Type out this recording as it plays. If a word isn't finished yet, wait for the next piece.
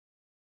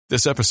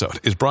This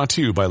episode is brought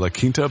to you by La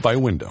Quinta by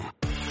Wyndham.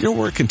 Your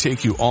work can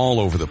take you all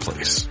over the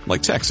place,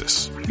 like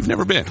Texas. You've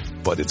never been,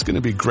 but it's going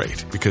to be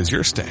great because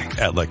you're staying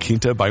at La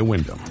Quinta by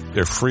Wyndham.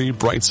 Their free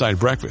Bright Side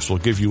breakfast will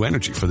give you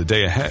energy for the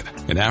day ahead.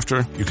 And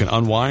after, you can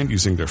unwind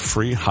using their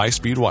free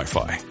high-speed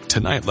Wi-Fi.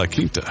 Tonight, La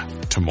Quinta.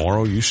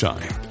 Tomorrow, you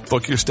shine.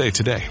 Book your stay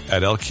today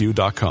at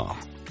LQ.com.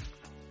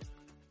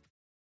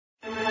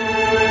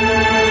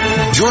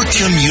 You're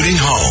commuting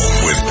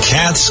home with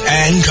Katz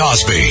and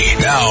Cosby.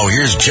 Now,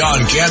 here's John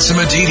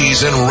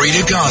Catsimatidis and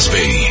Rita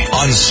Cosby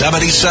on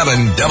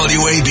 77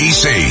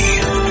 WABC.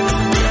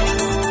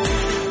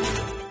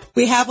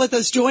 We have with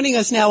us, joining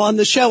us now on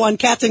the show on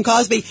Katz and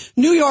Cosby,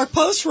 New York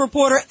Post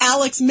reporter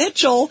Alex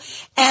Mitchell.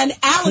 And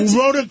Alex, who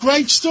wrote a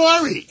great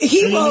story in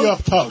the New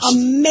York Post.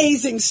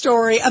 Amazing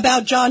story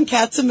about John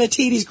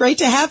Catsimatidis. Great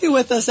to have you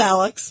with us,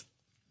 Alex.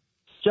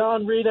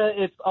 John, Rita,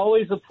 it's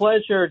always a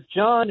pleasure.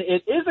 John,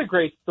 it is a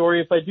great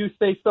story, if I do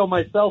say so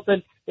myself,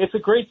 and it's a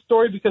great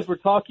story because we're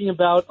talking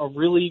about a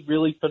really,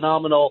 really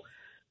phenomenal,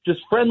 just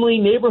friendly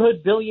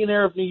neighborhood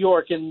billionaire of New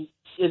York, and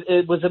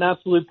it was an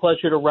absolute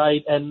pleasure to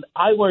write, and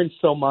I learned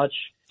so much.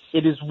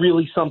 It is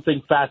really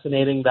something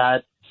fascinating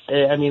that,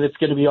 I mean, it's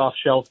going to be off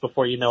shelves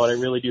before you know it.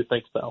 I really do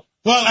think so.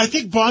 Well, I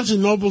think Barnes &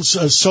 Noble's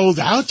sold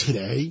out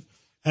today.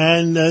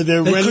 And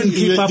they're ready. Couldn't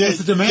keep up with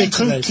the demand. They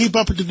couldn't keep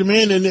up with the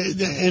demand,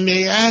 and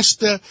they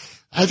asked.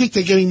 I think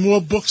they're getting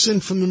more books in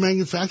from the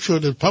manufacturer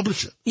to the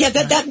publisher. Yeah,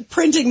 that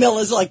printing mill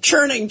is like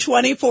churning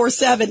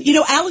 24/7. You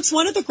know, Alex,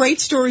 one of the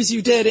great stories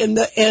you did in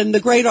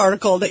the great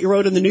article that you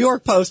wrote in the New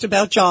York Post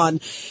about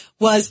John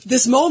was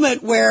this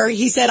moment where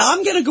he said,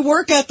 "I'm going to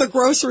work at the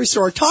grocery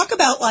store." Talk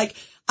about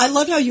I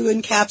love how you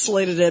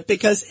encapsulated it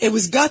because it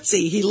was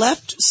gutsy. He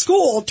left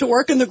school to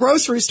work in the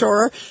grocery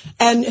store,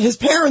 and his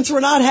parents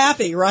were not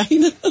happy, right?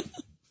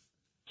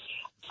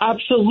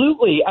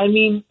 Absolutely. I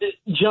mean,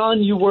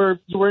 John, you were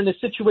in a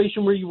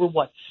situation where you were,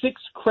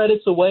 6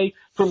 credits away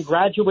from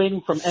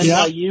graduating from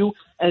NYU,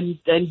 and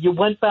you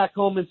went back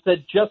home and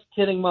said, "Just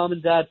kidding, Mom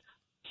and Dad.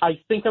 I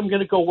think I'm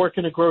going to go work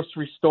in a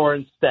grocery store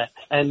instead."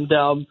 And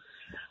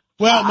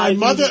well, my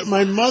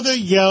mother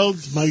yelled,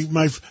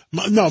 my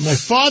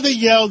father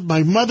yelled,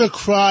 my mother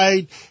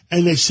cried,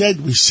 and they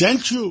said, "We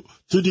sent you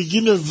to the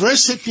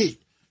university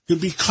to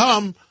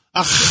become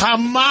a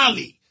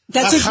chamali."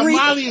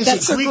 Chamali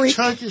is a Greek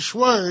Turkish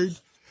word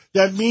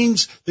that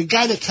means the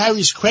guy that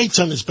carries crates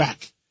on his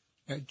back.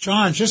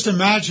 John, just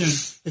imagine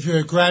if you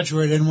had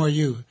graduated at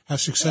NYU, how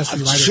successful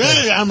you might have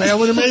been. Sure, I mean, I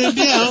would have made a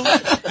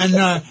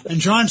deal. And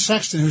John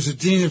Sexton, who's the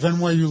dean of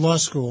NYU Law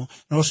School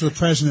and also the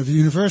president of the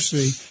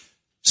university,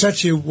 said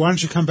to you, "Why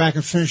don't you come back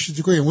and finish your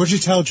degree?" And what did you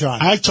tell John?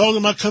 I told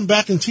him I'd come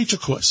back and teach a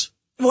course.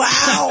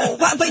 Wow.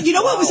 But you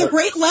know what was a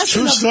great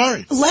lesson? True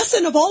story.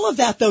 Lesson of all of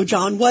that, though,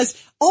 John, was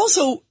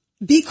also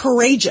be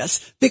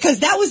courageous, because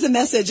that was the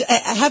message.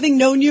 Having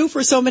known you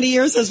for so many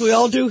years, as we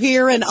all do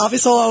here, and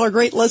obviously all our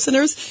great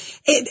listeners,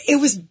 it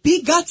was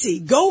be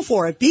gutsy, go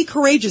for it, be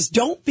courageous,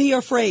 don't be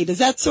afraid. Is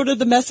that sort of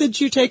the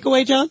message you take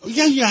away, John?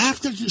 Yeah, you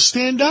have to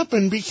stand up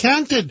and be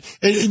counted.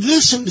 And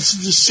listen, this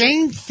is the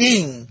same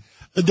thing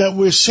that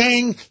we're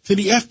saying to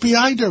the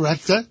FBI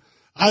director.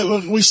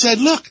 We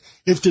said, look,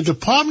 if the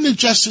Department of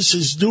Justice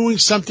is doing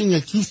something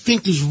that you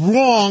think is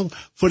wrong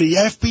for the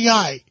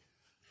FBI,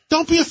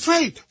 don't be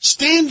afraid.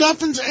 Stand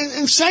up and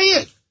say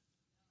it.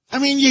 I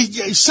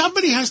mean,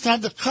 somebody has to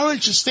have the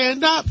courage to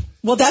stand up.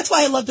 Well, that's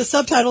why I love the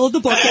subtitle of the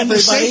book, everybody.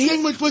 The same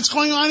thing with what's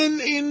going on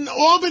in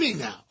Albany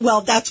now.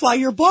 Well, that's why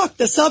your book,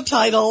 the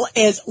subtitle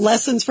is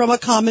Lessons from a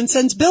Common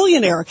Sense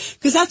Billionaire,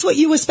 because that's what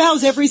you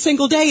espouse every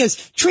single day,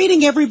 is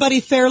treating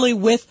everybody fairly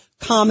with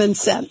common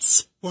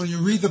sense. When you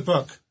read the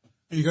book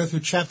and you go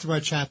through chapter by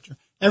chapter,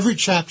 every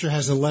chapter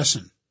has a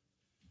lesson.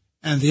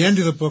 And at the end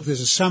of the book,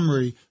 there's a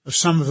summary of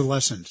some of the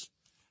lessons.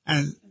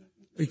 And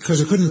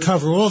because it couldn't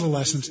cover all the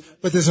lessons,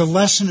 but there's a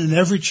lesson in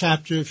every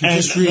chapter if you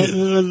just read it.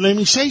 Let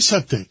me say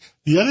something.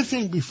 The other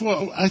thing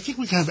before, I think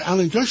we can have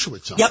Alan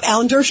Dershowitz on. Yep,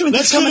 Alan Dershowitz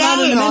is coming on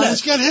in a minute.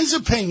 Let's get his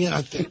opinion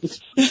on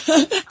things.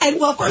 And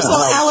well, first of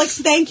all, Alex,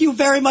 thank you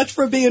very much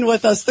for being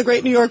with us, the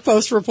great New York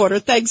Post reporter.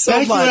 Thanks so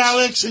much. Thank you,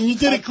 Alex. And you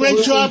did a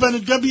great job on the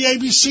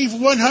WABC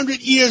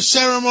 100-year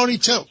ceremony,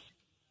 too.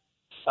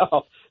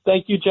 Oh,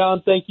 thank you,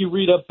 John. Thank you,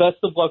 Rita. Best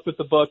of luck with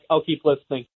the book. I'll keep listening.